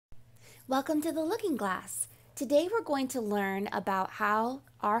Welcome to the Looking Glass. Today we're going to learn about how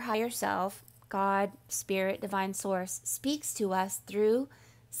our higher self, God, Spirit, Divine Source, speaks to us through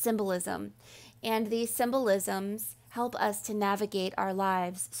symbolism. And these symbolisms help us to navigate our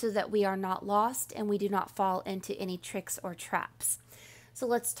lives so that we are not lost and we do not fall into any tricks or traps. So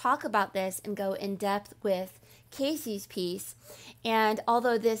let's talk about this and go in depth with Casey's piece. And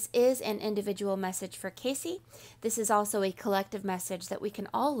although this is an individual message for Casey, this is also a collective message that we can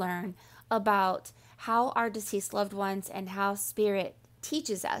all learn about how our deceased loved ones and how spirit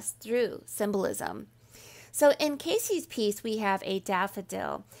teaches us through symbolism. So in Casey's piece, we have a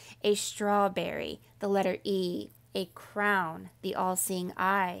daffodil, a strawberry, the letter E, a crown, the all-seeing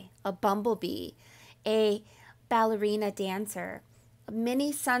eye, a bumblebee, a ballerina dancer,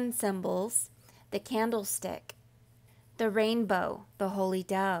 many sun symbols, the candlestick, the rainbow, the holy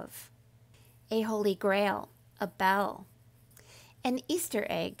dove, a holy grail, a bell, an Easter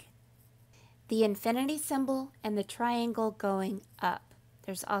egg, the infinity symbol, and the triangle going up.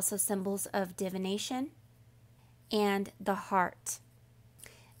 There's also symbols of divination and the heart.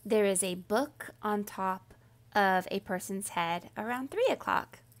 There is a book on top of a person's head around 3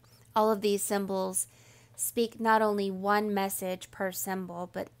 o'clock. All of these symbols speak not only one message per symbol,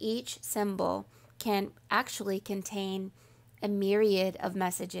 but each symbol can actually contain a myriad of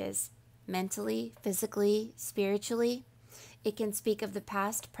messages, mentally, physically, spiritually. It can speak of the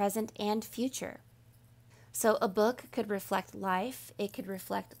past, present, and future. So a book could reflect life, it could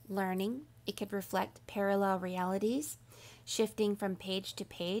reflect learning, it could reflect parallel realities, shifting from page to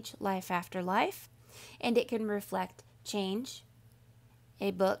page, life after life, and it can reflect change. A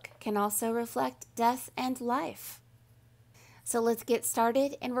book can also reflect death and life. So let's get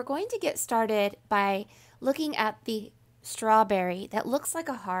started, and we're going to get started by looking at the strawberry that looks like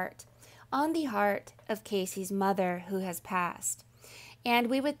a heart on the heart of Casey's mother who has passed. And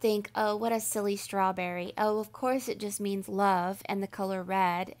we would think, oh, what a silly strawberry. Oh, of course it just means love and the color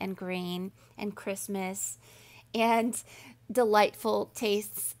red and green and Christmas and delightful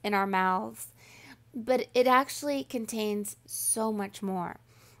tastes in our mouths. But it actually contains so much more.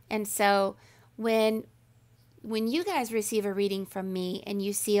 And so when you guys receive a reading from me and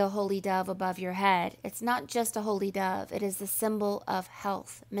you see a holy dove above your head, it's not just a holy dove. It is the symbol of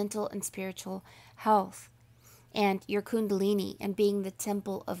health, mental and spiritual health, and your kundalini and being the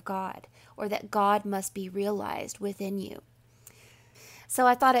temple of God, or that God must be realized within you. So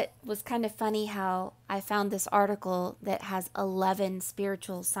I thought it was kind of funny how I found this article that has 11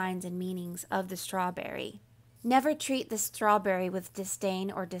 spiritual signs and meanings of the strawberry. Never treat the strawberry with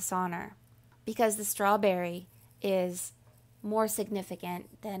disdain or dishonor, because the strawberry is more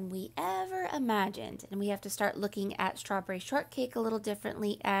significant than we ever imagined, and we have to start looking at strawberry shortcake a little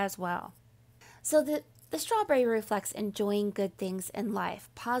differently as well. So the strawberry reflects enjoying good things in life,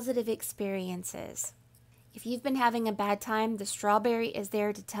 positive experiences. If you've been having a bad time, the strawberry is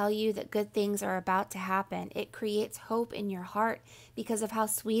there to tell you that good things are about to happen. It creates hope in your heart because of how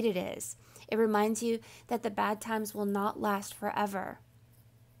sweet it is. It reminds you that the bad times will not last forever.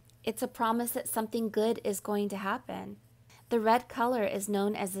 It's a promise that something good is going to happen. The red color is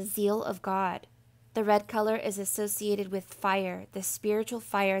known as the zeal of God. The red color is associated with fire, the spiritual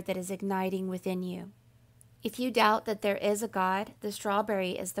fire that is igniting within you. If you doubt that there is a God, the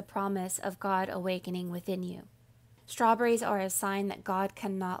strawberry is the promise of God awakening within you. Strawberries are a sign that God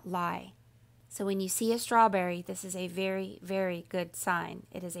cannot lie. So when you see a strawberry, this is a very, very good sign.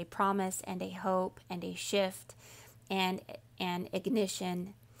 It is a promise and a hope and a shift and an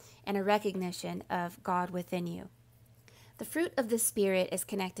ignition and a recognition of God within you. The fruit of the Spirit is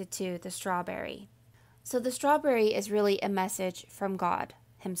connected to the strawberry. So the strawberry is really a message from God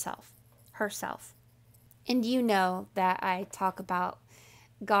himself, herself. And you know that I talk about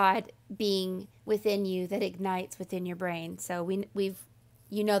God being within you that ignites within your brain. So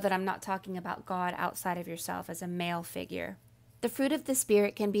you know that I'm not talking about God outside of yourself as a male figure. The fruit of the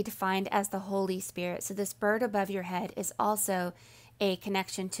Spirit can be defined as the Holy Spirit. So this bird above your head is also a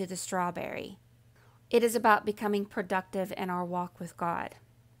connection to the strawberry. It is about becoming productive in our walk with God.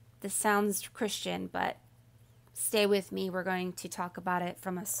 This sounds Christian, but stay with me. We're going to talk about it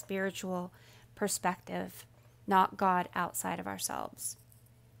from a spiritual perspective, not God outside of ourselves.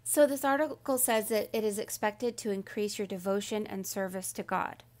 So this article says that it is expected to increase your devotion and service to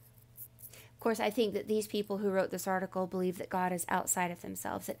God. Of course, I think that these people who wrote this article believe that God is outside of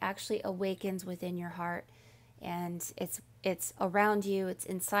themselves. It actually awakens within your heart, and it's around you, it's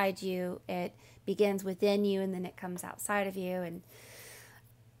inside you, it begins within you, and then it comes outside of you,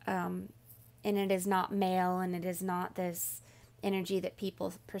 and it is not male, and it is not this energy that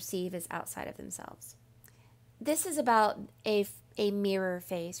people perceive as outside of themselves. This is about a a mirror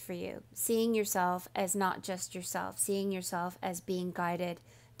phase for you, seeing yourself as not just yourself, seeing yourself as being guided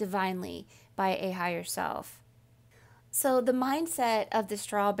divinely by a higher self. So, the mindset of the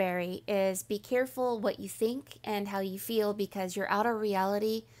strawberry is be careful what you think and how you feel, because your outer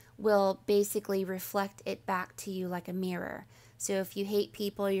reality will basically reflect it back to you like a mirror. So, if you hate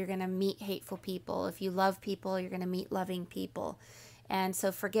people, you're going to meet hateful people. If you love people, you're going to meet loving people. And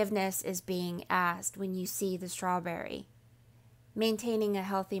so, forgiveness is being asked when you see the strawberry. Maintaining a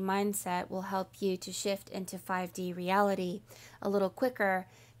healthy mindset will help you to shift into 5D reality a little quicker,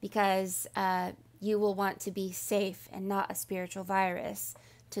 because you will want to be safe and not a spiritual virus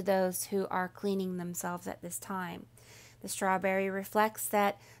to those who are cleaning themselves at this time. The strawberry reflects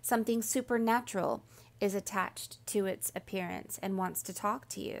that something supernatural is attached to its appearance and wants to talk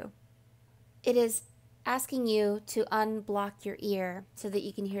to you. It is asking you to unblock your ear so that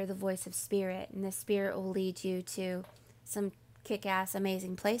you can hear the voice of spirit, and the spirit will lead you to some kick-ass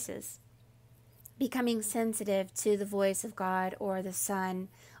amazing places. Becoming sensitive to the voice of God or the sun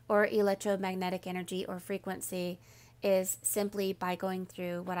or electromagnetic energy or frequency is simply by going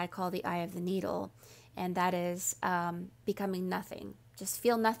through what I call the eye of the needle, and that is becoming nothing. Just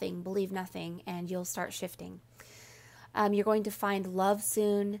feel nothing, believe nothing, and you'll start shifting. You're going to find love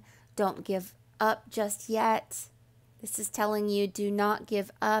soon. Don't give up just yet. This is telling you, do not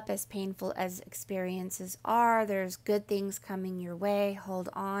give up, as painful as experiences are. There's good things coming your way. Hold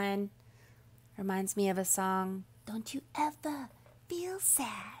on. Reminds me of a song. Don't you ever feel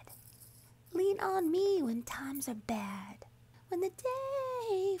sad. Lean on me when times are bad. When the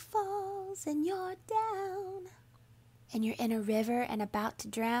day falls and you're down and you're in a river and about to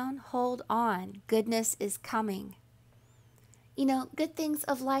drown, hold on. Goodness is coming. You know, good things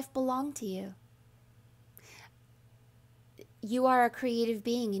of life belong to you. You are a creative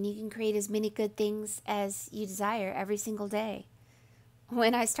being, and you can create as many good things as you desire every single day.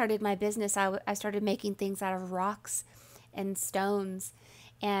 When I started my business, I started making things out of rocks and stones,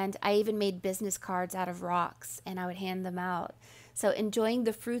 and I even made business cards out of rocks, and I would hand them out. So enjoying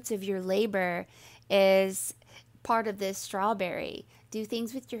the fruits of your labor is part of this strawberry. Do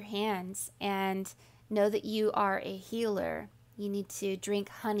things with your hands and know that you are a healer. You need to drink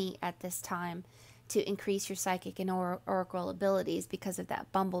honey at this time to increase your psychic and oracle abilities because of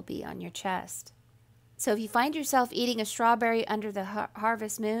that bumblebee on your chest. So if you find yourself eating a strawberry under the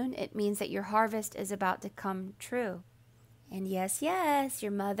harvest moon, it means that your harvest is about to come true. And yes,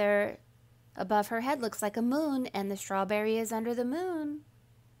 your mother above her head looks like a moon, and the strawberry is under the moon.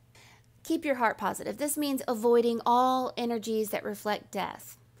 Keep your heart positive. This means avoiding all energies that reflect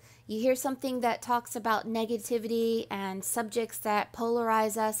death. You hear something that talks about negativity and subjects that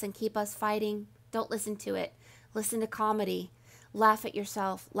polarize us and keep us fighting, don't listen to it. Listen to comedy. Laugh at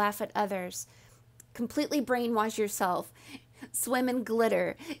yourself. Laugh at others. Completely brainwash yourself. Swim in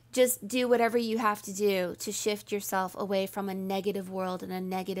glitter. Just do whatever you have to do to shift yourself away from a negative world and a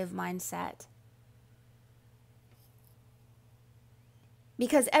negative mindset.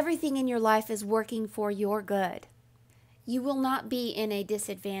 Because everything in your life is working for your good. You will not be in a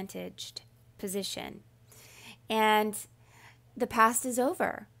disadvantaged position. And the past is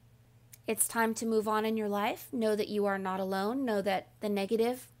over. It's time to move on in your life. Know that you are not alone. Know that the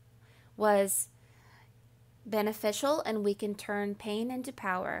negative was beneficial, and we can turn pain into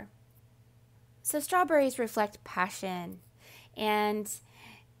power. So strawberries reflect passion, and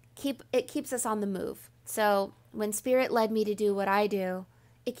it keeps us on the move. So when spirit led me to do what I do,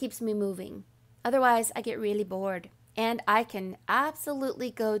 it keeps me moving. Otherwise, I get really bored, and I can absolutely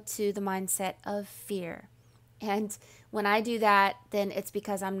go to the mindset of fear. And when I do that, then it's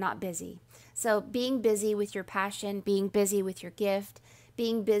because I'm not busy. So being busy with your passion, being busy with your gift,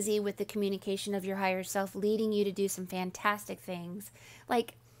 being busy with the communication of your higher self, leading you to do some fantastic things.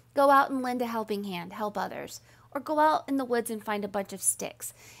 Like go out and lend a helping hand, help others. Or go out in the woods and find a bunch of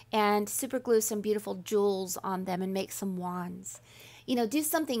sticks and super glue some beautiful jewels on them and make some wands. You know, do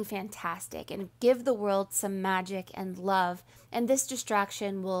something fantastic and give the world some magic and love. And this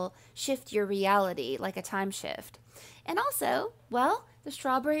distraction will shift your reality like a time shift. And also, well, the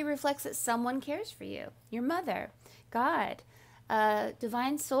strawberry reflects that someone cares for you. Your mother, God,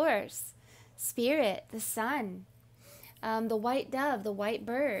 divine source, spirit, the sun, the white dove, the white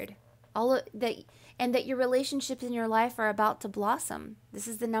bird, all of that, and that your relationships in your life are about to blossom. This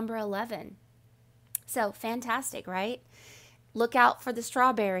is the number 11. So fantastic, right? Look out for the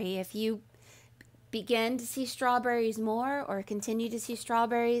strawberry. If you begin to see strawberries more or continue to see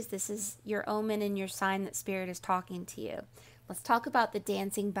strawberries, this is your omen and your sign that spirit is talking to you. Let's talk about the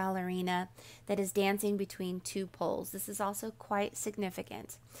dancing ballerina that is dancing between two poles. This is also quite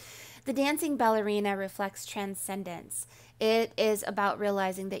significant. The dancing ballerina reflects transcendence. It is about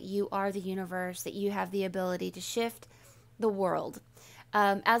realizing that you are the universe, that you have the ability to shift the world.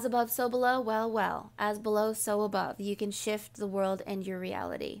 As above, so below, well. As below, so above. You can shift the world and your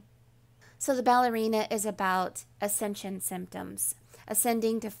reality. So the ballerina is about ascension symptoms,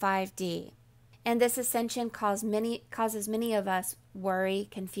 ascending to 5D. And this ascension causes many of us worry,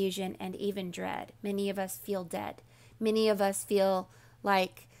 confusion, and even dread. Many of us feel dead. Many of us feel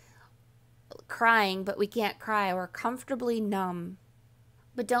like crying, but we can't cry, or comfortably numb.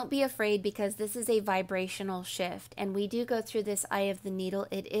 But don't be afraid, because this is a vibrational shift, and we do go through this eye of the needle.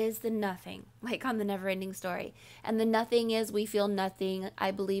 It is the nothing, like on the Never-Ending Story. And the nothing is we feel nothing,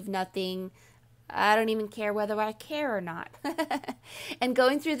 I believe nothing, I don't even care whether I care or not. And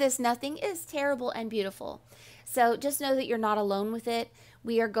going through this nothing is terrible and beautiful. So just know that you're not alone with it.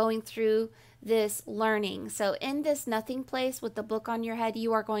 We are going through this learning. So in this nothing place with the book on your head,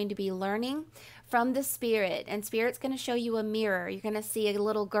 you are going to be learning from the Spirit. And Spirit's going to show you a mirror. You're going to see a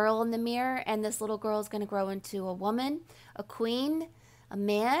little girl in the mirror, and this little girl is going to grow into a woman, a queen, a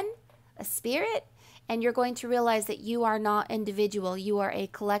man, a spirit. And you're going to realize that you are not individual. You are a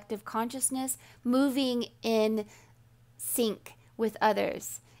collective consciousness moving in sync with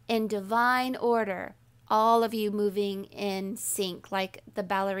others, in divine order. All of you moving in sync, like the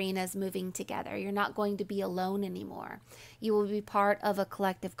ballerinas moving together. You're not going to be alone anymore. You will be part of a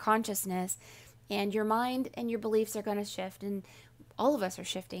collective consciousness, and your mind and your beliefs are going to shift. And all of us are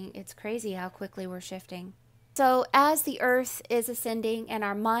shifting. It's crazy how quickly we're shifting. So as the earth is ascending and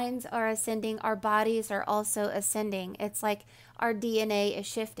our minds are ascending, our bodies are also ascending. It's like our DNA is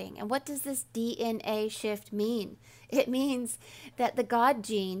shifting. And what does this DNA shift mean? It means that the God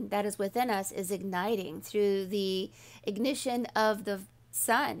gene that is within us is igniting through the ignition of the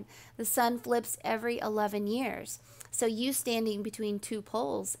sun. The sun flips every 11 years. So you standing between two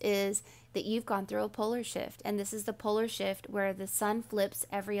poles is that you've gone through a polar shift. And this is the polar shift where the sun flips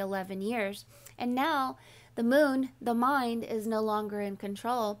every 11 years. And now the moon, the mind, is no longer in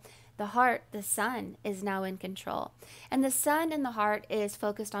control. The heart, the sun, is now in control. And the sun in the heart is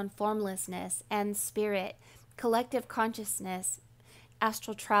focused on formlessness and spirit, collective consciousness,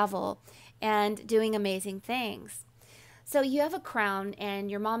 astral travel, and doing amazing things. So you have a crown,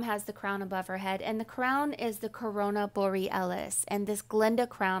 and your mom has the crown above her head, and the crown is the corona borealis. And this Glenda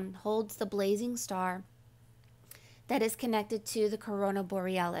crown holds the blazing star that is connected to the corona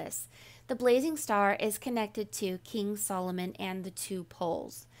borealis. The blazing star is connected to King Solomon and the two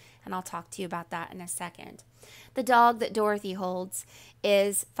poles, and I'll talk to you about that in a second. The dog that Dorothy holds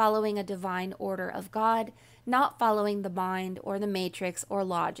is following a divine order of God, not following the mind or the matrix or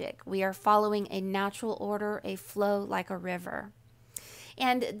logic. We are following a natural order, a flow like a river.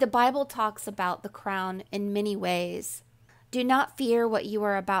 And the Bible talks about the crown in many ways. Do not fear what you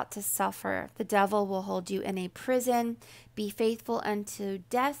are about to suffer. The devil will hold you in a prison. Be faithful unto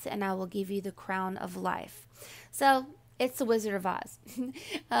death, and I will give you the crown of life. So it's the Wizard of Oz.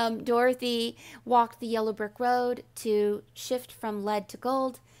 Dorothy walked the yellow brick road to shift from lead to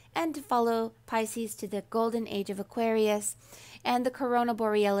gold and to follow Pisces to the golden age of Aquarius. And the corona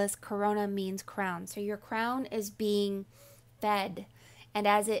borealis, corona means crown. So your crown is being fed. And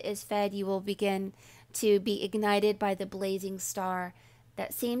as it is fed, you will begin to be ignited by the blazing star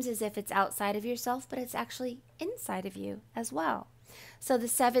that seems as if it's outside of yourself, but it's actually inside of you as well. So the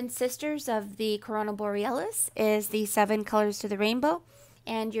 7 sisters of the corona borealis is the 7 colors to the rainbow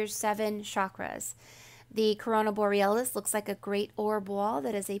and your 7 chakras. The corona borealis looks like a great orb wall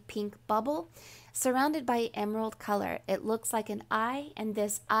that is a pink bubble surrounded by emerald color. It looks like an eye, and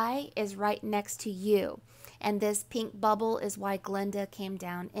this eye is right next to you. And this pink bubble is why Glenda came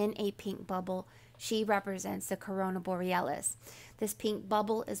down in a pink bubble. She represents the corona borealis. This pink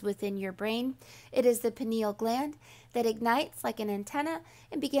bubble is within your brain. It is the pineal gland that ignites like an antenna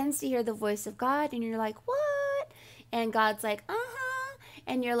and begins to hear the voice of God. And you're like, what? And God's like, uh-huh.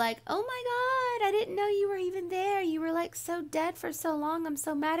 And you're like, oh my God, I didn't know you were even there. You were like so dead for so long. I'm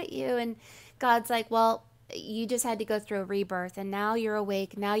so mad at you. And God's like, well, you just had to go through a rebirth. And now you're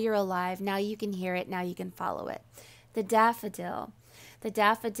awake. Now you're alive. Now you can hear it. Now you can follow it. The daffodil. The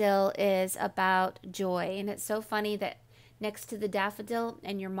daffodil is about joy, and it's so funny that next to the daffodil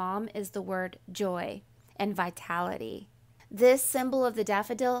and your mom is the word joy and vitality. This symbol of the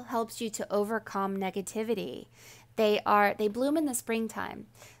daffodil helps you to overcome negativity. They bloom in the springtime.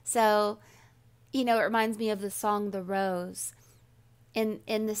 So, it reminds me of the song The Rose. In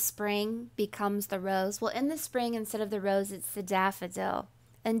the spring becomes the rose. Well, in the spring, instead of the rose, it's the daffodil.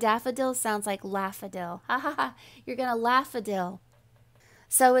 And daffodil sounds like laugh-a-dill. Ha ha ha, you're gonna laugh-a-dill.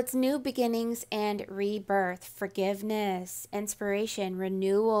 So it's new beginnings and rebirth, forgiveness, inspiration,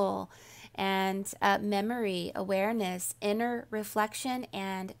 renewal. and memory, awareness, inner reflection,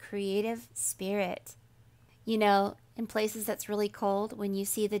 and creative spirit. You know, in places that's really cold, when you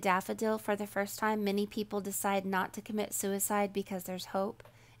see the daffodil for the first time, many people decide not to commit suicide because there's hope,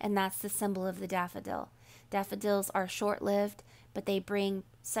 and that's the symbol of the daffodil. Daffodils are short-lived, but they bring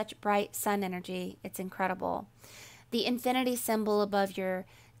such bright sun energy. It's incredible. The infinity symbol above your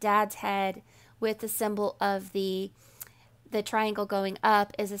dad's head with the symbol of the triangle going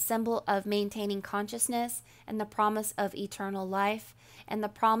up is a symbol of maintaining consciousness and the promise of eternal life and the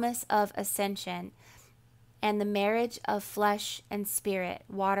promise of ascension and the marriage of flesh and spirit,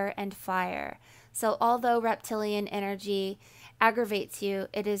 water and fire. So although reptilian energy aggravates you,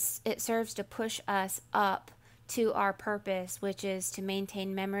 it serves to push us up to our purpose, which is to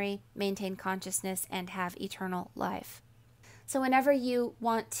maintain memory, maintain consciousness, and have eternal life. So whenever you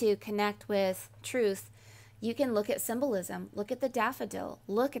want to connect with truth, you can look at symbolism, look at the daffodil,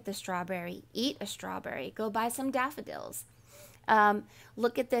 look at the strawberry, eat a strawberry, go buy some daffodils.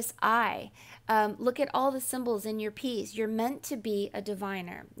 Look at this eye. Look at all the symbols in your piece. You're meant to be a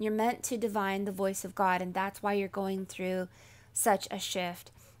diviner. You're meant to divine the voice of God, and that's why you're going through such a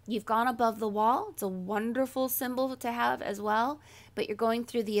shift. You've gone above the wall. It's a wonderful symbol to have as well, but you're going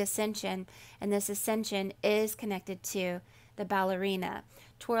through the ascension, and this ascension is connected to the ballerina,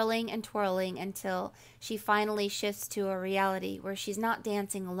 twirling and twirling until she finally shifts to a reality where she's not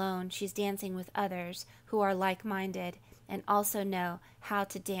dancing alone. She's dancing with others who are like-minded and also know how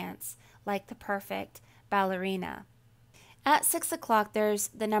to dance like the perfect ballerina. At 6 o'clock, there's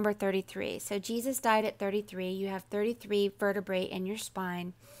the number 33. So Jesus died at 33. You have 33 vertebrae in your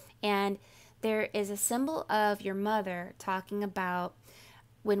spine. And there is a symbol of your mother talking about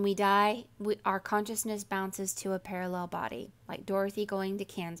when we die, our consciousness bounces to a parallel body, like Dorothy going to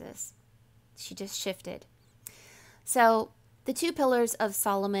Kansas. She just shifted. So the two pillars of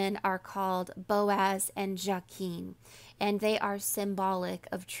Solomon are called Boaz and Jachin, and they are symbolic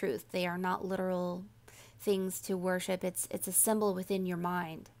of truth. They are not literal things to worship. It's a symbol within your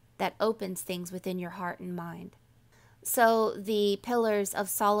mind that opens things within your heart and mind. So the pillars of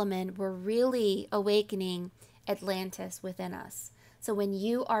Solomon were really awakening Atlantis within us. So when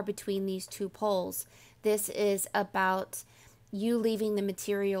you are between these two poles, this is about you leaving the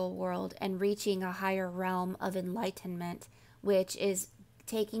material world and reaching a higher realm of enlightenment, which is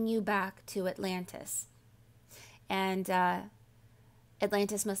taking you back to Atlantis. And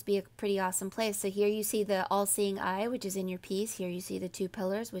Atlantis must be a pretty awesome place. So here you see the all-seeing eye, which is in your piece. Here you see the two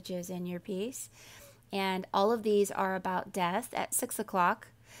pillars, which is in your piece. And all of these are about death at 6 o'clock.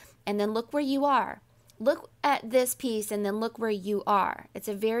 And then look where you are. Look at this piece and then look where you are. It's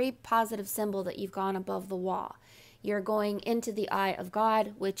a very positive symbol that you've gone above the wall. You're going into the eye of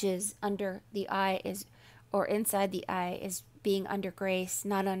God, which is under the eye is, or inside the eye is being under grace,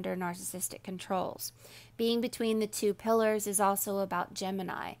 not under narcissistic controls. Being between the two pillars is also about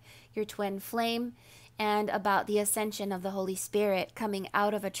Gemini, your twin flame, and about the ascension of the Holy Spirit coming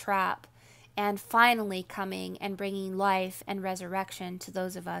out of a trap and finally coming and bringing life and resurrection to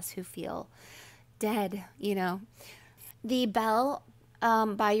those of us who feel dead, you know. The bell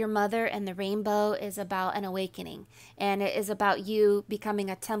by your mother and the rainbow is about an awakening, and it is about you becoming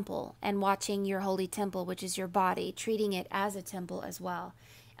a temple and watching your holy temple, which is your body, treating it as a temple as well.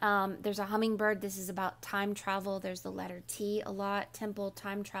 There's a hummingbird. This is about time travel. There's the letter T a lot, temple,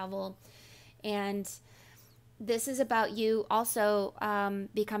 time travel. And this is about you also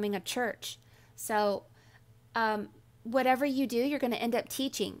becoming a church. So whatever you do, you're going to end up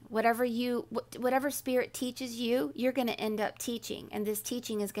teaching. Whatever spirit teaches you, you're going to end up teaching. And this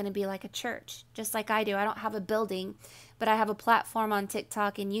teaching is going to be like a church, just like I do. I don't have a building, but I have a platform on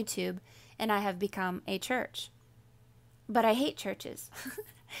TikTok and YouTube, and I have become a church. But I hate churches.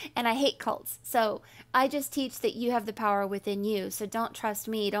 And I hate cults. So I just teach that you have the power within you. So don't trust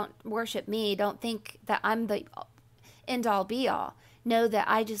me. Don't worship me. Don't think that I'm the end all be all. Know that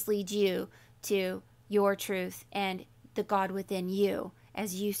I just lead you to your truth and the God within you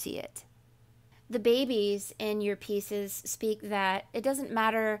as you see it. The babies in your pieces speak that it doesn't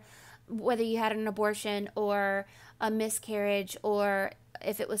matter whether you had an abortion or a miscarriage or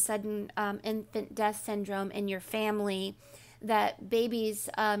if it was sudden infant death syndrome in your family, that babies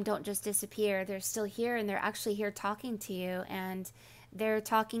don't just disappear. They're still here, and they're actually here talking to you. And they're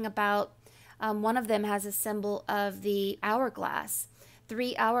talking about, one of them has a symbol of the hourglass,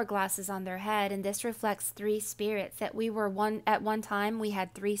 3 hourglasses on their head. And this reflects 3 spirits, that we were one, at one time we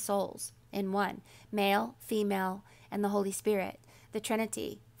had 3 souls in one, male, female, and the Holy Spirit, the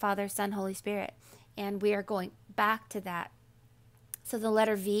Trinity, Father, Son, Holy Spirit. And we are going back to that. So the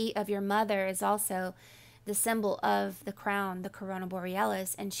letter V of your mother is also the symbol of the crown, the corona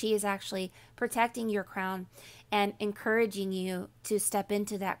borealis, and she is actually protecting your crown and encouraging you to step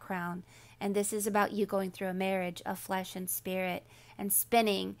into that crown. And this is about you going through a marriage of flesh and spirit and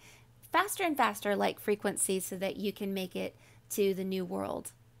spinning faster and faster like frequencies so that you can make it to the new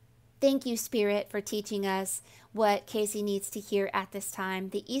world. Thank you, Spirit, for teaching us what Casey needs to hear at this time.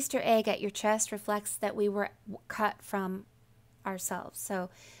 The Easter egg at your chest reflects that we were cut from ourselves. So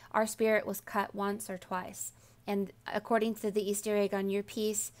our spirit was cut once or twice. And according to the Easter egg on your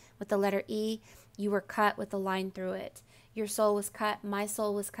piece with the letter E, you were cut with a line through it. Your soul was cut. My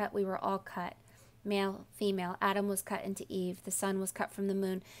soul was cut. We were all cut. Male, female. Adam was cut into Eve. The sun was cut from the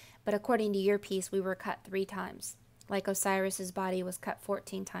moon. But according to your piece, we were cut 3 times. Like Osiris's body was cut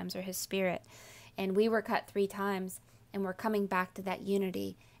 14 times, or his spirit. And we were cut 3 times, and we're coming back to that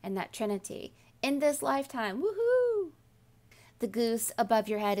unity and that trinity in this lifetime. Woohoo! The goose above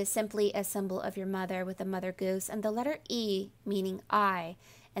your head is simply a symbol of your mother with a mother goose, and the letter E meaning I,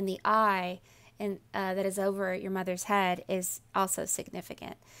 and the I that is over your mother's head is also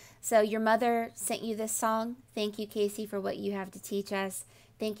significant. So your mother sent you this song. Thank you, Casey, for what you have to teach us.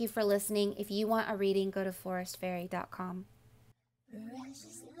 Thank you for listening. If you want a reading, go to forestfairy.com.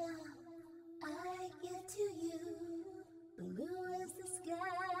 Precious love, I give to you. Blue is